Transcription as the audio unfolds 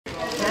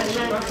Thank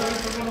you.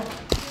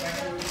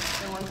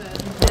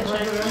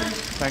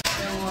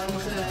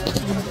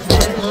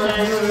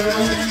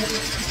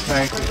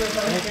 Thank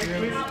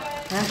you.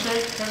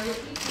 Handshake.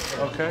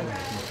 Okay.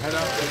 Head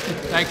up.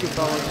 Thank you,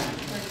 fellas.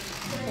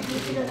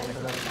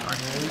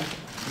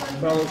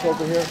 Fellas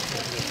over here.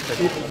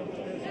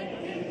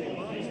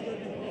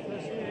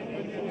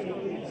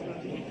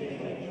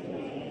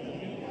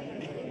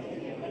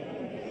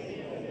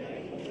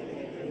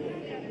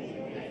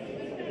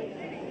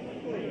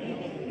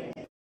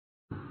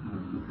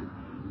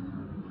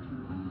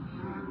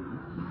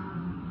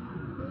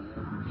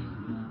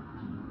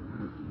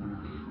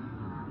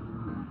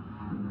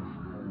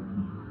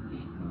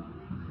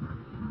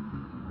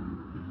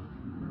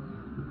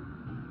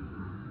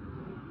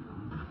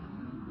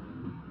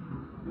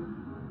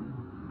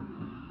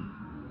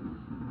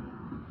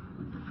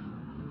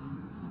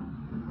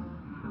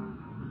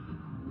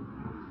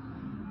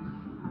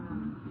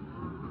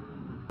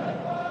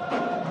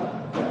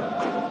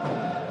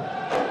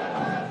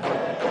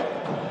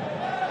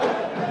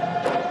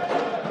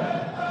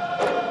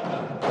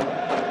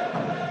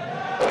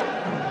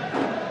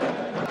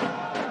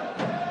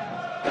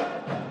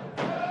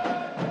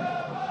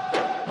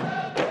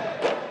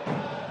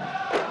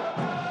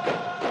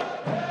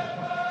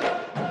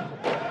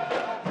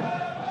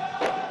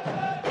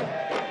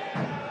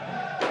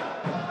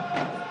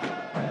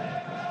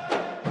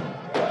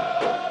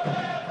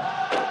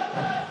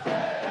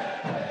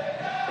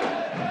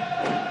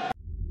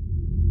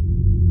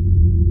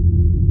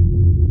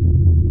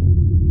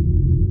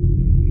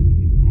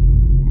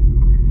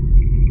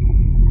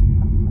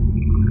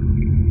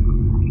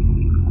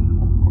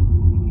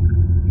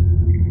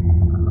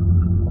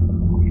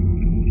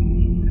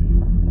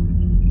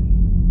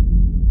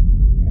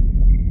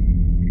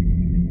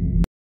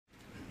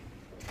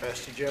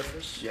 Pastor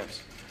Jeffress?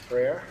 Yes.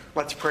 Prayer?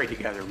 Let's pray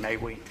together, may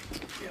we?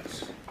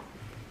 Yes.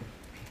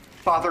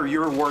 Father,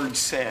 your word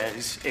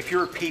says, if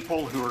your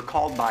people who are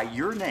called by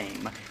your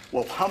name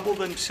will humble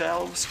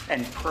themselves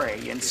and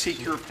pray and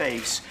seek your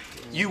face,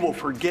 you will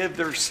forgive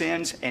their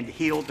sins and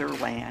heal their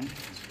land.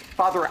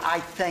 Father, I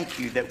thank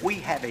you that we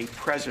have a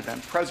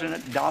president,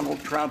 President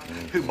Donald Trump,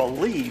 who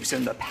believes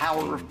in the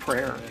power of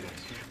prayer.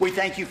 We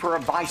thank you for a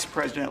vice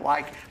president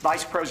like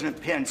Vice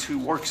President Pence, who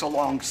works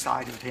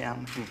alongside of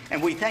him.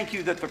 And we thank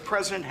you that the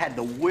president had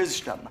the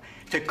wisdom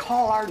to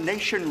call our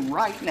nation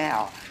right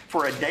now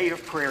for a day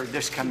of prayer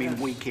this coming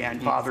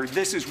weekend. Father,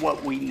 this is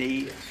what we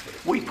need.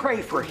 We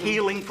pray for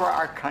healing for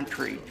our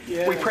country.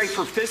 Yes. We pray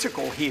for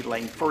physical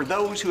healing for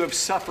those who have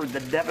suffered the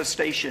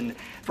devastation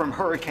from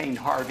Hurricane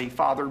Harvey.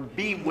 Father,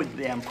 be with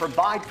them.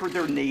 Provide for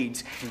their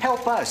needs.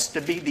 Help us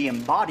to be the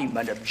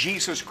embodiment of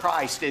Jesus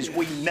Christ as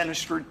we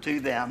minister to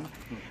them.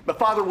 But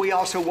Father, we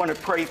also want to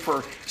pray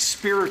for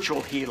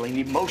spiritual healing,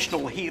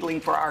 emotional healing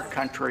for our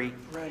country.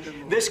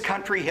 This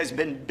country has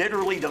been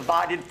bitterly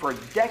divided for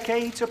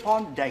decades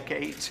upon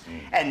decades,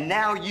 and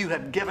now you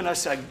have given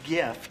us a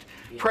gift.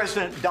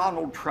 President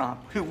Donald Trump,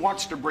 who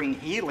wants to bring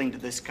healing to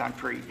this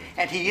country,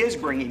 and he is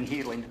bringing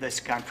healing to this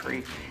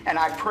country. And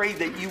I pray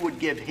that you would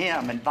give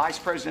him and Vice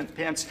President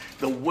Pence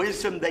the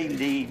wisdom they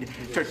need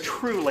to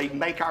truly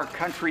make our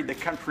country the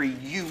country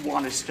you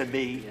want us to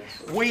be.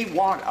 We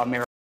want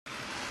America.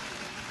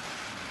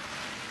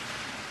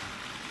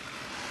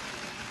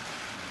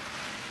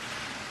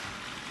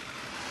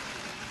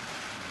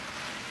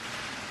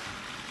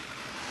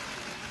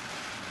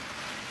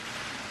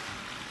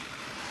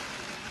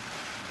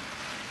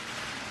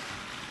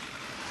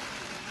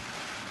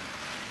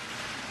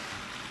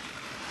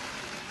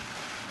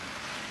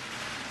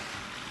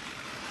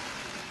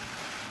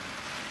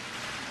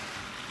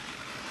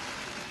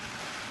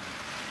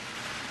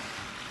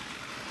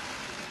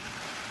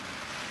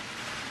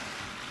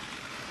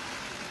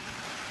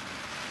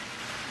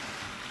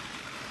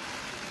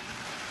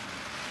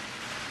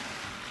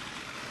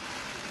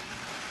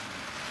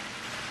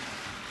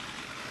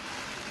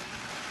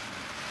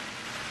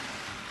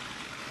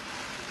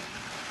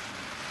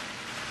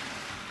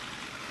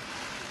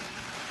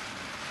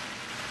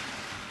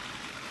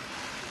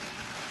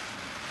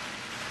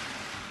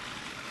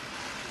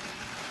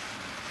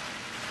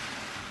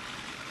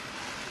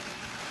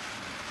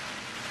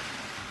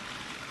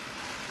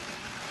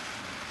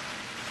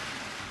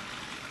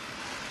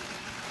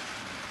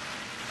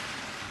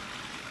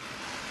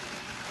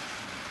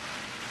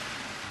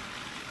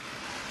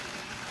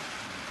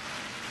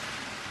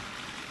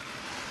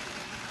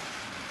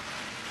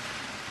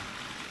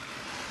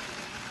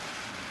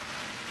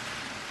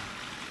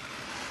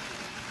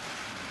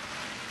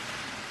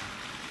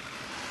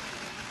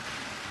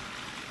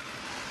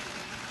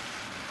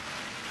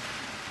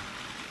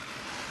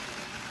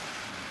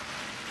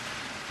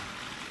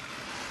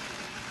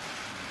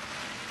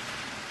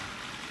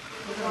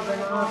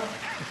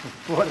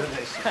 What is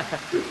this?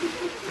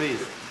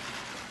 Please,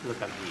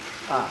 look at me.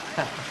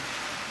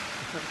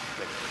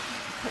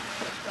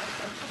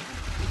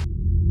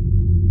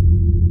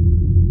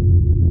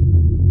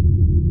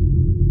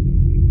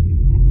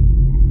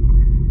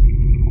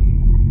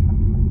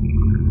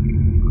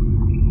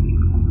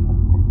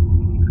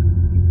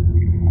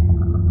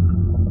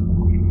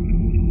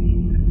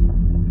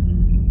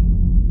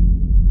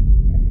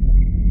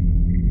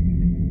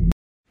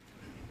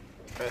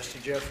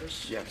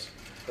 Jeffress? Yes.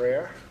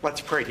 Prayer?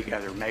 Let's pray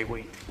together, may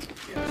we?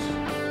 Yes.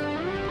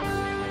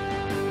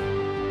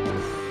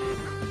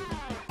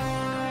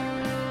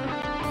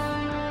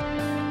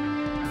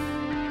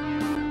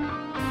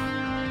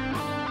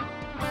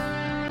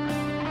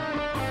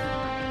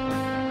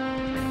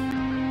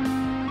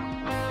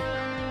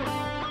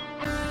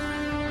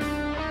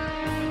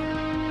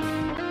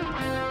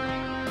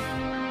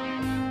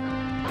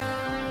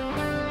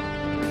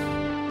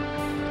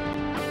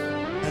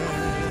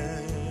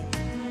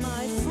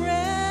 My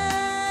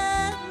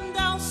friend,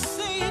 I'll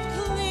say it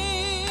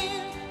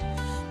clear.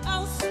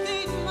 I'll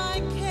state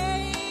my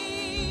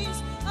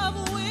case, of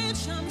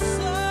which I'm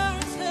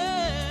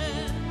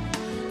certain.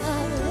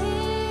 I've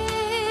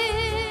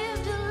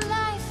lived a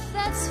life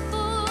that's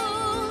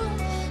full.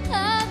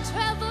 I've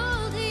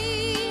traveled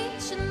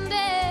each and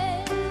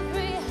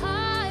every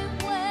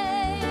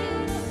highway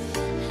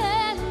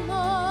and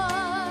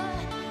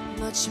more,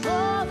 much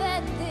more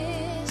than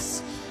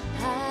this.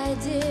 I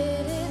did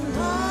it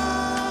my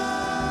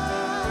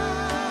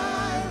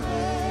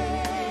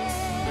way.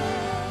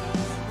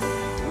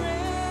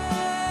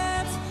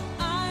 Regrets,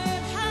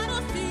 I've had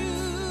a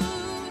few,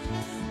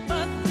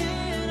 but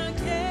then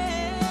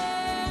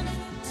again,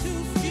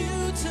 too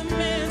few to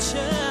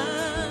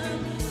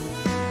mention.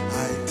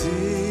 I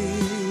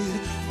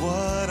did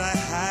what I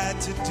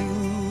had to do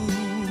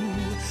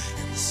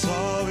and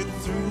saw it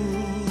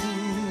through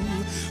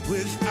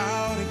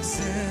without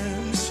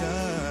exemption.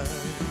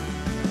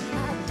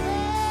 I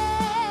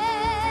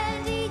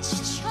planned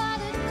each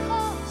charted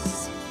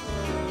course,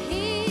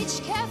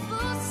 each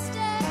careful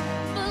step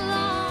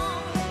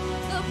along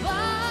the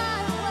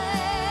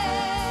byway,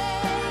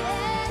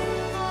 and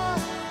more,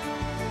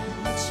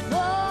 much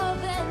more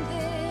than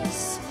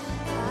this.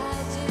 I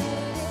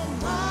did it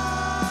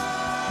my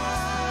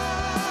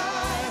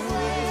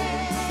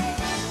way.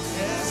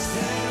 Yes,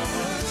 there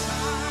were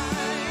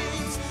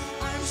times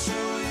I'm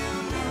sure you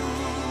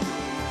knew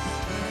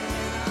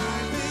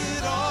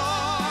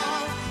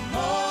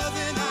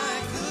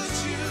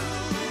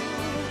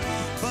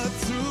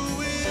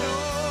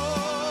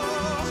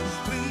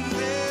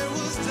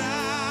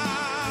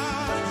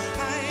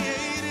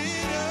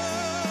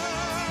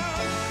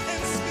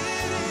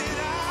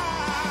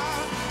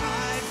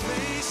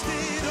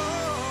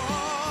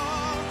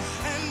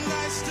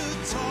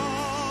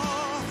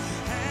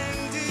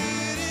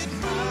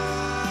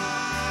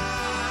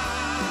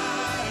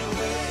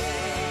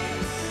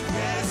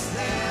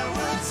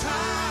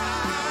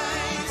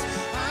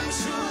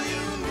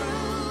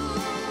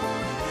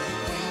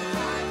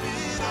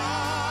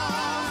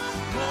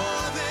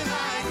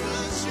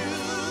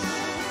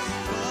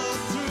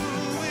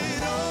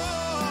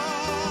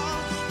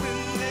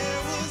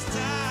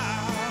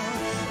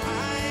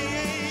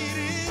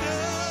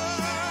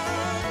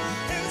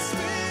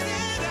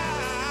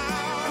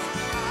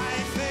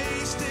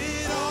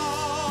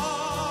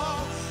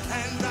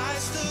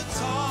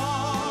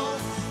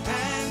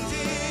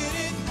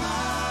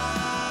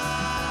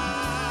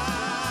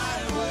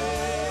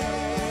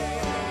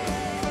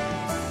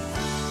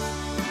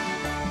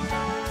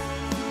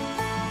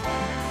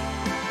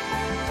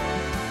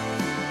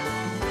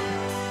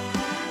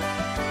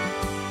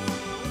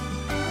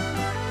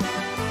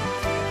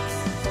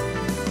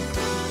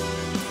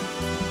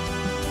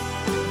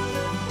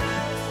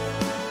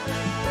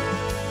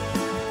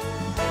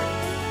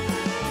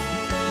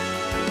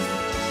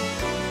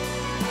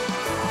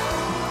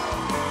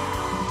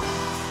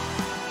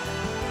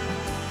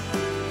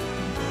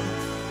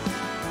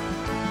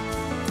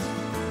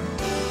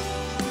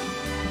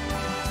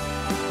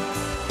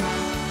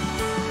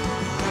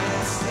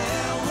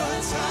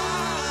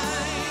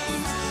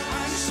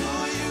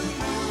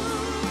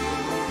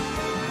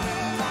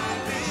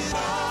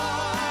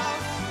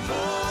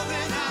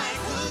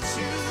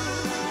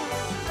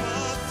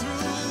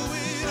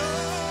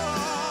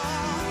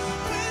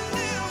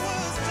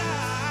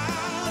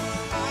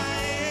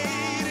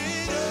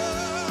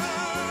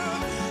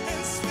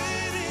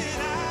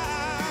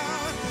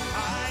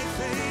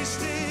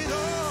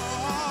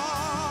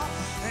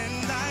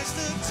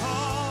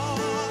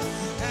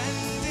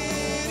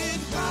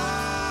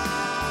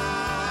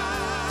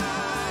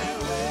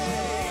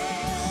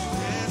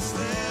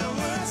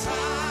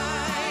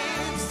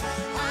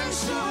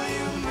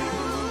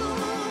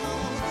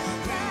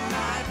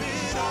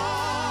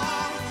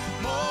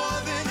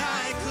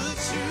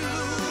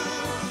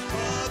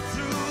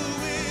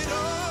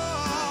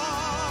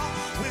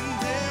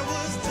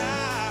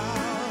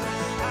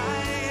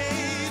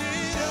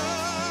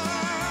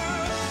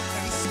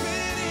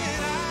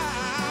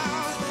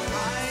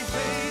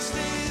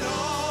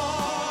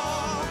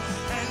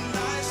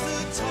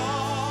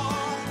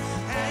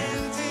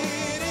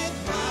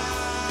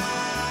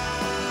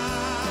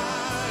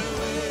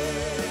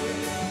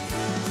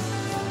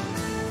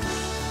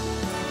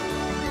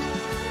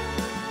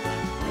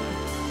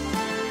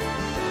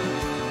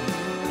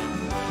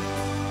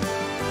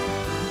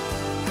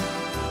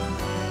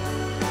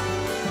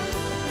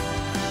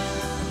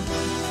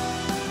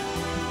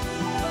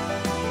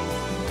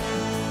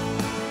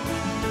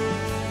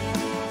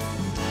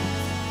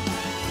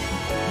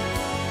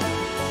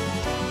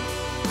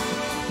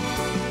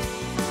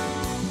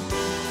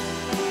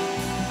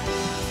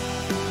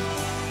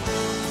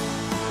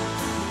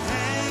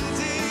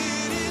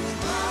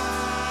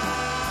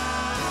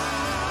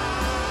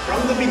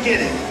the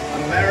beginning,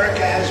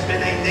 America has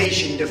been a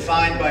nation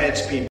defined by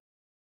its people.